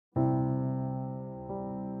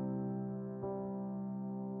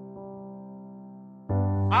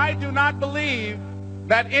I do not believe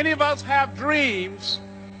that any of us have dreams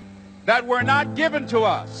that were not given to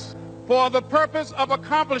us for the purpose of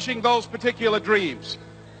accomplishing those particular dreams.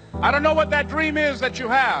 I don't know what that dream is that you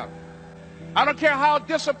have. I don't care how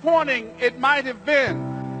disappointing it might have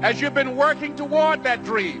been as you've been working toward that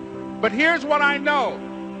dream. But here's what I know,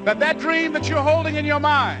 that dream that you're holding in your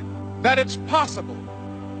mind, that it's possible.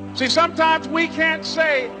 See, sometimes we can't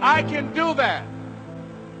say, I can do that.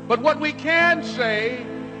 But what we can say,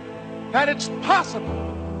 that it's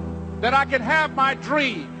possible that I can have my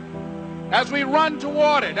dream. As we run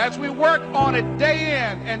toward it, as we work on it day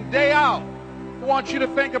in and day out, I want you to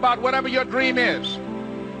think about whatever your dream is.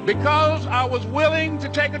 Because I was willing to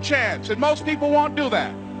take a chance, and most people won't do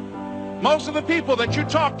that. Most of the people that you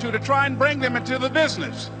talk to try and bring them into the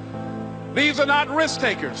business, these are not risk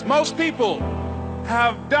takers. Most people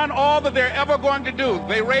have done all that they're ever going to do.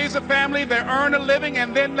 They raise a family, they earn a living,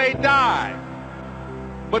 and then they die.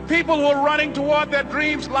 But people who are running toward their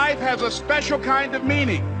dreams, life has a special kind of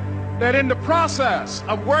meaning. That in the process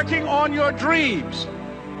of working on your dreams,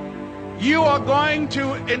 you are going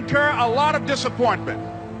to incur a lot of disappointment,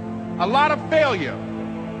 a lot of failure,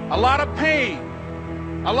 a lot of pain,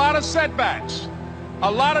 a lot of setbacks, a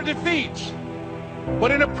lot of defeats.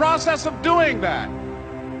 But in the process of doing that,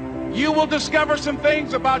 you will discover some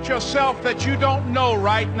things about yourself that you don't know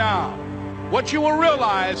right now. What you will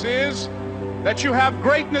realize is that you have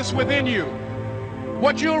greatness within you.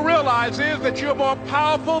 What you'll realize is that you're more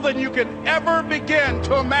powerful than you can ever begin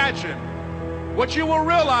to imagine. What you will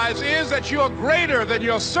realize is that you are greater than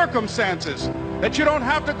your circumstances, that you don't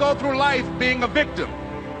have to go through life being a victim.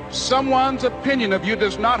 Someone's opinion of you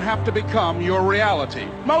does not have to become your reality.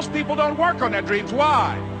 Most people don't work on their dreams.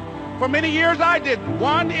 Why? For many years I didn't.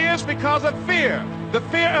 One is because of fear. The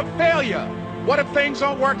fear of failure. What if things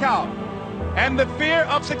don't work out? And the fear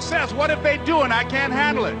of success. What if they do and I can't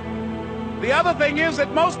handle it? The other thing is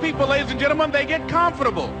that most people, ladies and gentlemen, they get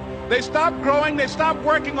comfortable. They stop growing, they stop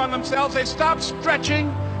working on themselves, they stop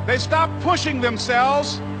stretching, they stop pushing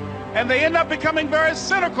themselves, and they end up becoming very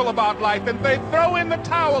cynical about life, and they throw in the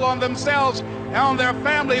towel on themselves and on their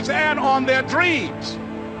families and on their dreams.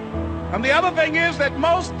 And the other thing is that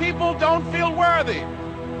most people don't feel worthy.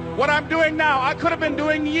 What I'm doing now, I could have been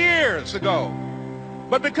doing years ago.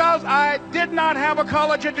 But because I did not have a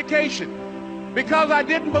college education, because I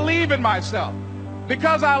didn't believe in myself,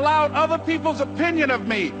 because I allowed other people's opinion of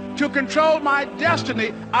me to control my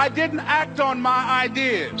destiny, I didn't act on my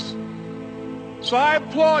ideas. So I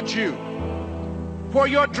applaud you for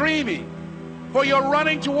your dreaming, for your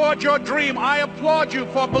running toward your dream. I applaud you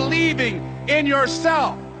for believing in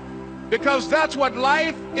yourself, because that's what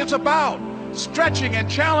life is about, stretching and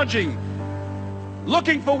challenging,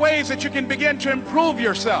 looking for ways that you can begin to improve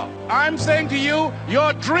yourself. I'm saying to you,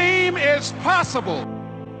 your dream is possible.